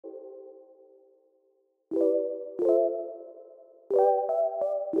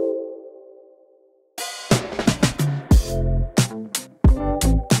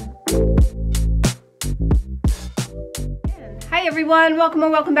everyone, welcome or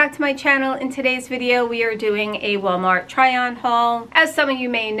welcome back to my channel. In today's video we are doing a Walmart try-on haul. As some of you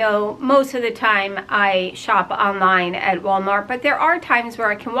may know, most of the time I shop online at Walmart, but there are times where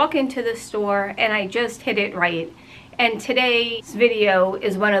I can walk into the store and I just hit it right. And today's video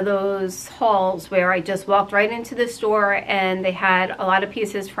is one of those hauls where I just walked right into the store and they had a lot of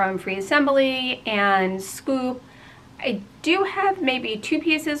pieces from Free Assembly and Scoop. I do have maybe 2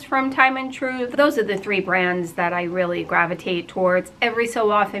 pieces from Time and Truth. Those are the 3 brands that I really gravitate towards. Every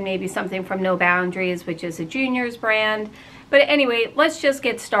so often maybe something from No Boundaries, which is a juniors brand. But anyway, let's just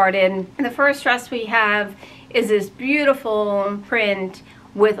get started. The first dress we have is this beautiful print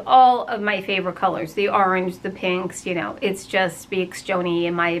with all of my favorite colors, the orange, the pinks, you know, it's just speaks Joni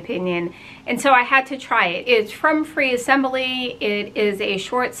in my opinion. And so I had to try it. It's from Free Assembly. It is a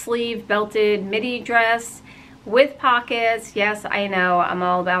short sleeve belted midi dress with pockets. Yes, I know, I'm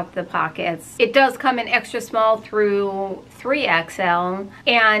all about the pockets. It does come in extra small through 3XL,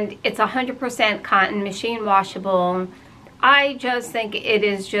 and it's 100% cotton, machine washable. I just think it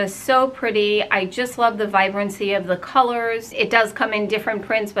is just so pretty. I just love the vibrancy of the colors. It does come in different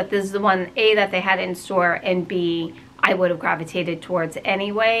prints, but this is the one, A, that they had in store, and B, I would have gravitated towards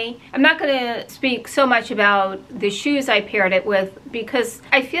anyway. I'm not going to speak so much about the shoes I paired it with because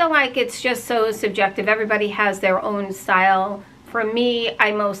I feel like it's just so subjective. Everybody has their own style. For me,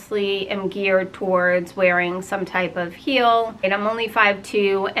 I mostly am geared towards wearing some type of heel. And I'm only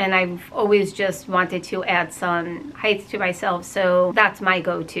 5'2", and I've always just wanted to add some height to myself, so that's my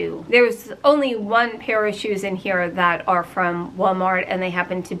go-to. There's only one pair of shoes in here that are from Walmart, and they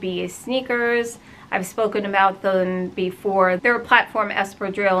happen to be sneakers. I've spoken about them before. They're a platform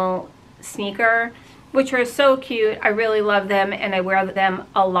espadrille sneaker, which are so cute. I really love them and I wear them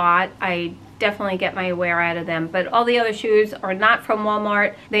a lot. I definitely get my wear out of them. But all the other shoes are not from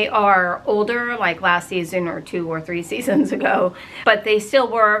Walmart. They are older, like last season or 2 or 3 seasons ago, but they still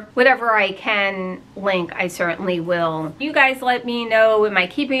work. Whatever I can link, I certainly will. You guys let me know, am I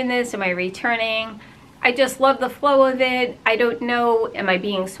keeping this? Am I returning? I just love the flow of it. I don't know, am I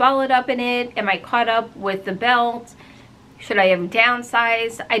being swallowed up in it? Am I caught up with the belt? Should I have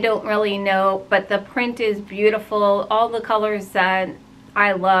downsized? I don't really know, but the print is beautiful. All the colors that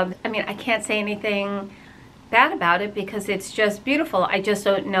I love. I mean, I can't say anything bad about it because it's just beautiful. I just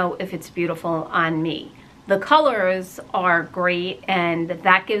don't know if it's beautiful on me. The colors are great, and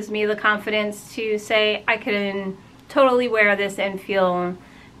that gives me the confidence to say I can totally wear this and feel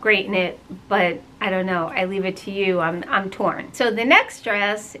great in it, but I don't know, I leave it to you. I'm torn. So the next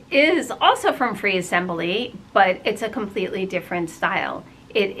dress is also from Free Assembly, but it's a completely different style.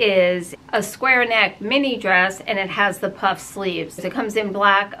 It is a square neck mini dress and it has the puff sleeves. It comes in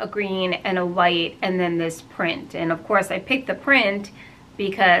black, a green, and a white, and then this print. And of course I picked the print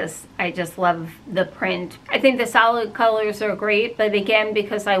because I just love the print. I think the solid colors are great, but again,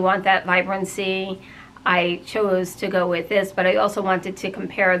 because I want that vibrancy, I chose to go with this, but I also wanted to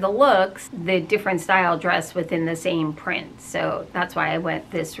compare the looks, the different style dress within the same print. So that's why I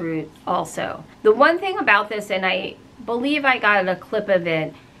went this route also. The one thing about this, and I believe I got a clip of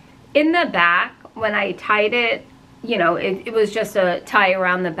it, in the back, when I tied it, you know, it was just a tie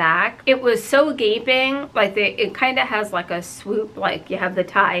around the back. It was so gaping, like it kind of has like a swoop, like you have the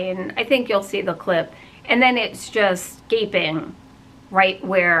tie, and I think you'll see the clip. And then it's just gaping right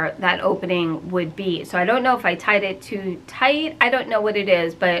where that opening would be. So I don't know if I tied it too tight. I don't know what it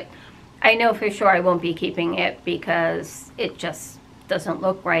is, but I know for sure I won't be keeping it because it just doesn't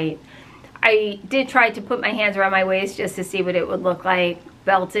look right. I did try to put my hands around my waist just to see what it would look like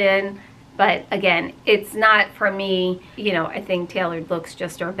belted, but again, it's not for me. You know, I think tailored looks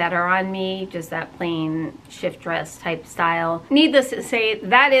just are better on me, just that plain shift dress type style. Needless to say,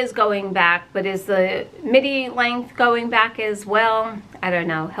 that is going back, but is the midi length going back as well? I don't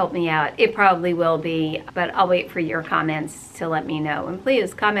know, help me out. It probably will be, but I'll wait for your comments to let me know. And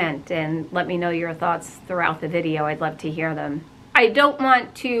please comment and let me know your thoughts throughout the video. I'd love to hear them. I don't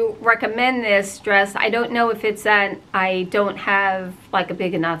want to recommend this dress. I don't know if it's that I don't have like a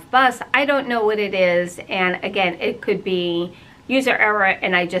big enough bust. I don't know what it is, and again, it could be user error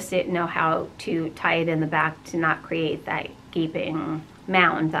and I just didn't know how to tie it in the back to not create that gaping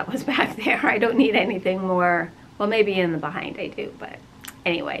mound that was back there. I don't need anything more. Well, maybe in the behind I do, but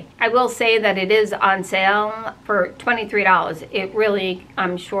anyway, I will say that it is on sale for $23. It really,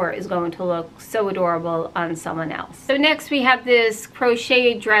 I'm sure, is going to look so adorable on someone else. So next we have this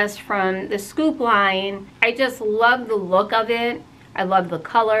crocheted dress from the Scoop line. I just love the look of it. I love the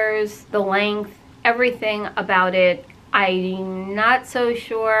colors, the length, everything about it. I'm not so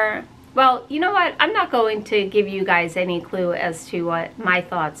sure. Well, you know what? I'm not going to give you guys any clue as to what my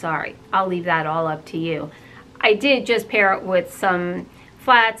thoughts are. I'll leave that all up to you. I did just pair it with some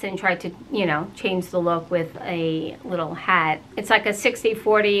flats and try to, you know, change the look with a little hat. It's like a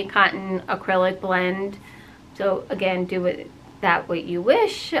 60-40 cotton acrylic blend. So again, do it that what you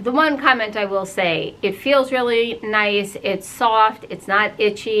wish. The one comment I will say, it feels really nice. It's soft. It's not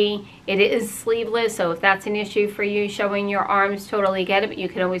itchy. It is sleeveless, so if that's an issue for you, showing your arms, totally get it, but you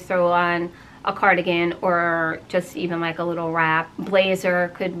can always throw on a cardigan or just even like a little wrap.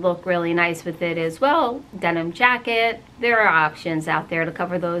 Blazer could look really nice with it as well. Denim jacket. There are options out there to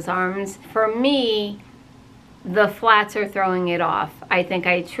cover those arms. For me, the flats are throwing it off. I think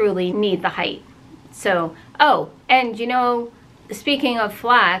I truly need the height. So, oh, and you know, speaking of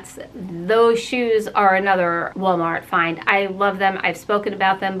flats, those shoes are another Walmart find. I love them. I've spoken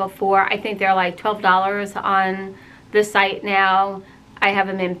about them before. I think they're like $12 on the site now. I have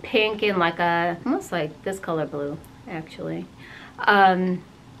them in pink and like a, almost like this color blue, actually. And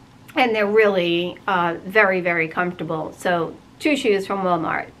they're really very, very comfortable. So 2 shoes from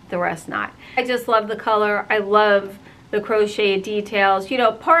Walmart, the rest not. I just love the color. I love the crochet details. You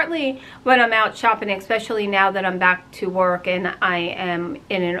know, partly when I'm out shopping, especially now that I'm back to work and I am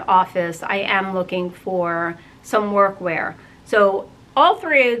in an office, I am looking for some workwear. So all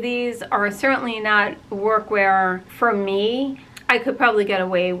 3 of these are certainly not workwear for me. I could probably get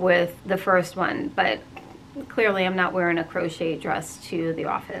away with the first one, but clearly I'm not wearing a crochet dress to the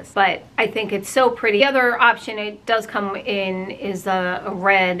office. But I think it's so pretty. The other option it does come in is a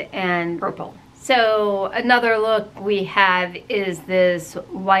red and purple. So another look we have is this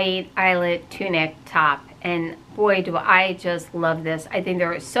white eyelet tunic top, and boy do I just love this. I think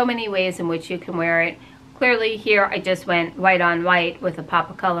there are so many ways in which you can wear it. Clearly here I just went white on white with a pop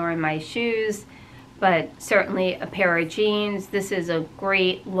of color in my shoes, but certainly a pair of jeans. This is a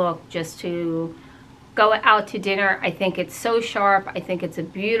great look just to go out to dinner. I think it's so sharp. I think it's a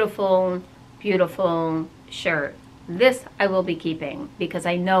beautiful, beautiful shirt. This I will be keeping because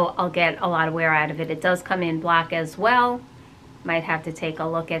I know I'll get a lot of wear out of it. It does come in black as well. Might have to take a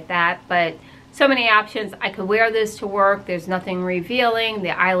look at that, but so many options. I could wear this to work. There's nothing revealing.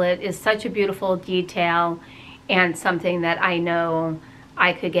 The eyelet is such a beautiful detail and something that I know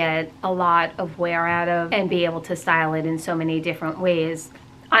I could get a lot of wear out of and be able to style it in so many different ways.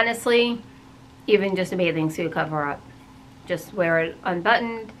 Honestly, even just a bathing suit cover up. Just wear it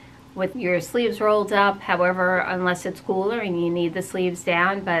unbuttoned with your sleeves rolled up, however, unless it's cooler and you need the sleeves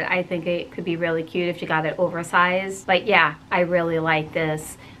down, but I think it could be really cute if you got it oversized. But yeah, I really like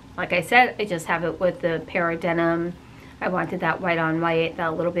this. Like I said, I just have it with the pair of denim. I wanted that white on white,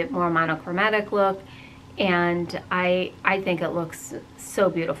 that little bit more monochromatic look, and I think it looks so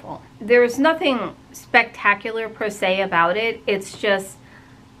beautiful. There's nothing spectacular per se about it. It's just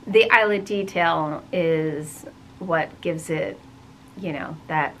the eyelet detail is what gives it, you know,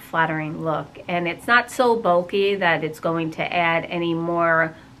 that flattering look. And it's not so bulky that it's going to add any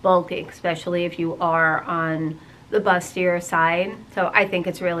more bulk, especially if you are on the bustier side. So I think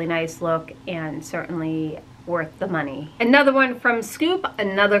it's a really nice look and certainly worth the money. Another one from Scoop,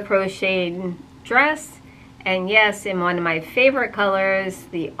 another crocheted dress. And yes, in one of my favorite colors,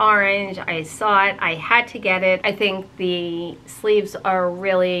 the orange. I saw it, I had to get it. I think the sleeves are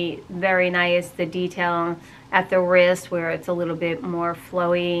really very nice. The detail at the wrist where it's a little bit more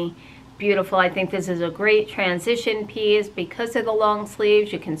flowy, beautiful. I think this is a great transition piece because of the long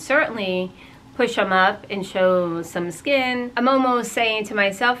sleeves. You can certainly push them up and show some skin. I'm almost saying to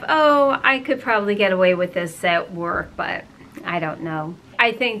myself, oh, I could probably get away with this at work, but I don't know.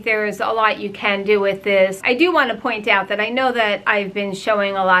 I think there's a lot you can do with this. I do want to point out that I know that I've been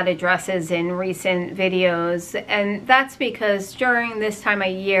showing a lot of dresses in recent videos, and that's because during this time of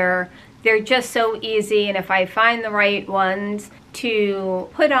year, they're just so easy, and if I find the right ones to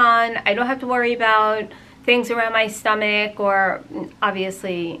put on, I don't have to worry about things around my stomach or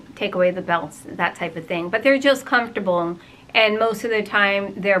obviously take away the belts, that type of thing. But they're just comfortable, and most of the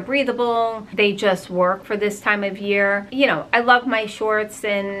time they're breathable. They just work for this time of year. You know, I love my shorts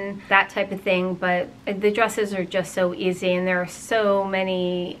and that type of thing, but the dresses are just so easy, and there are so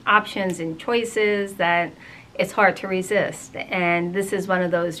many options and choices that it's hard to resist. And this is one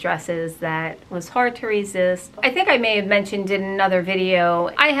of those dresses that was hard to resist. I think I may have mentioned in another video,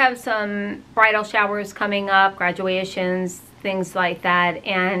 I have some bridal showers coming up, graduations, things like that,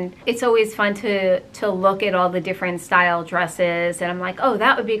 and it's always fun to look at all the different style dresses, and I'm like, oh,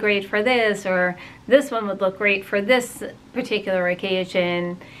 that would be great for this, or this one would look great for this particular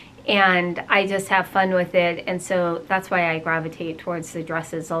occasion. And I just have fun with it, and so that's why I gravitate towards the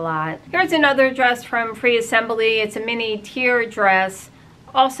dresses a lot. Here's another dress from Free Assembly. It's a mini tier dress,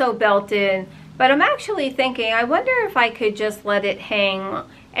 also belted, but I'm actually thinking, I wonder if I could just let it hang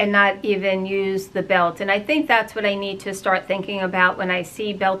and not even use the belt. And I think that's what I need to start thinking about when I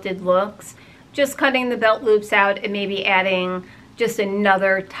see belted looks. Just cutting the belt loops out and maybe adding just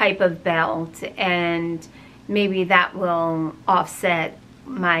another type of belt, and maybe that will offset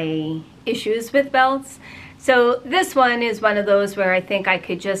my issues with belts. So this one is one of those where I think I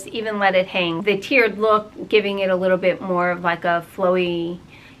could just even let it hang. The tiered look, giving it a little bit more of like a flowy.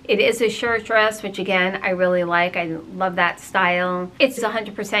 It is a shirt dress, which again, I really like. I love that style. It's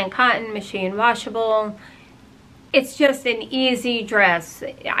 100% cotton, machine washable. It's just an easy dress.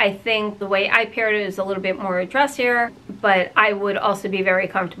 I think the way I paired it is a little bit more dressier, but I would also be very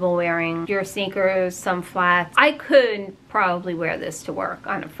comfortable wearing your sneakers, some flats. I could probably wear this to work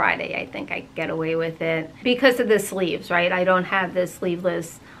on a Friday. I think I could get away with it because of the sleeves, right? I don't have this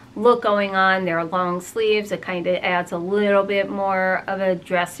sleeveless look going on. They're long sleeves. It kind of adds a little bit more of a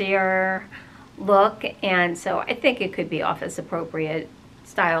dressier look, and so I think it could be office appropriate,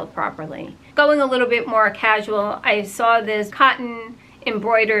 styled properly. Going a little bit more casual, I saw this cotton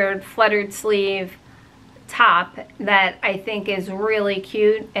embroidered fluttered sleeve top that I think is really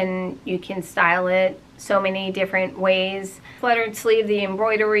cute, and you can style it so many different ways. Fluttered sleeve, the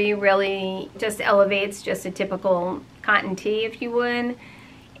embroidery really just elevates just a typical cotton tee, if you would.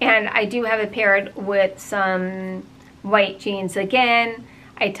 And I do have it paired with some white jeans again.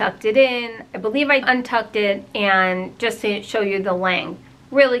 I tucked it in. I believe I untucked it, and just to show you the length.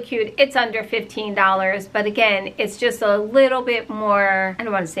 Really cute. It's under $15, but again, it's just a little bit more, I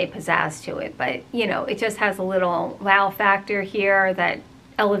don't want to say pizzazz to it, but you know, it just has a little wow factor here that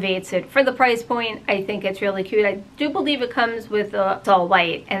elevates it. For the price point, I think it's really cute. I do believe it comes with it's all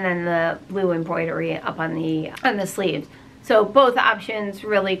white and then the blue embroidery up on the sleeves. So both options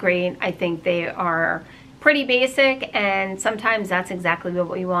really great. I think they are pretty basic, and sometimes that's exactly what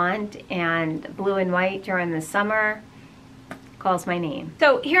we want, and blue and white during the summer calls my name.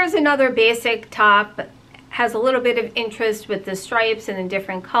 So here's another basic top. Has a little bit of interest with the stripes and the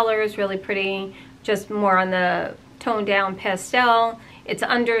different colors. Really pretty, just more on the toned down pastel. It's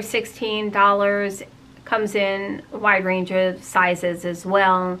under $16. Comes in a wide range of sizes as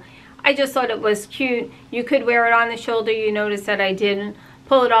well. I just thought it was cute. You could wear it on the shoulder. You notice that I didn't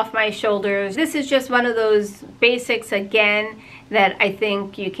pull it off my shoulders. This is just one of those basics, again, that I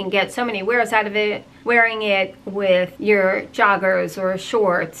think you can get so many wears out of it. Wearing it with your joggers or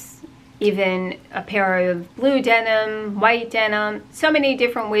shorts, even a pair of blue denim, white denim, so many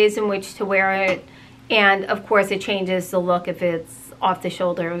different ways in which to wear it. And of course it changes the look if it's off the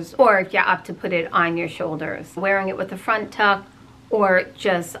shoulders or if you opt to put it on your shoulders. Wearing it with the front tuck or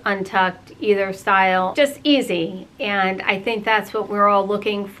just untucked, either style, just easy. And I think that's what we're all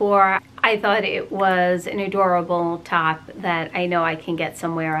looking for. I thought it was an adorable top that I know I can get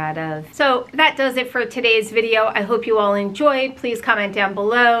somewhere out of. So that does it for today's video. I hope you all enjoyed. Please comment down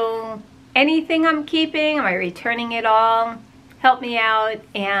below. Anything I'm keeping? Am I returning it all? Help me out,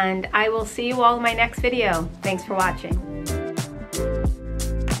 and I will see you all in my next video. Thanks for watching.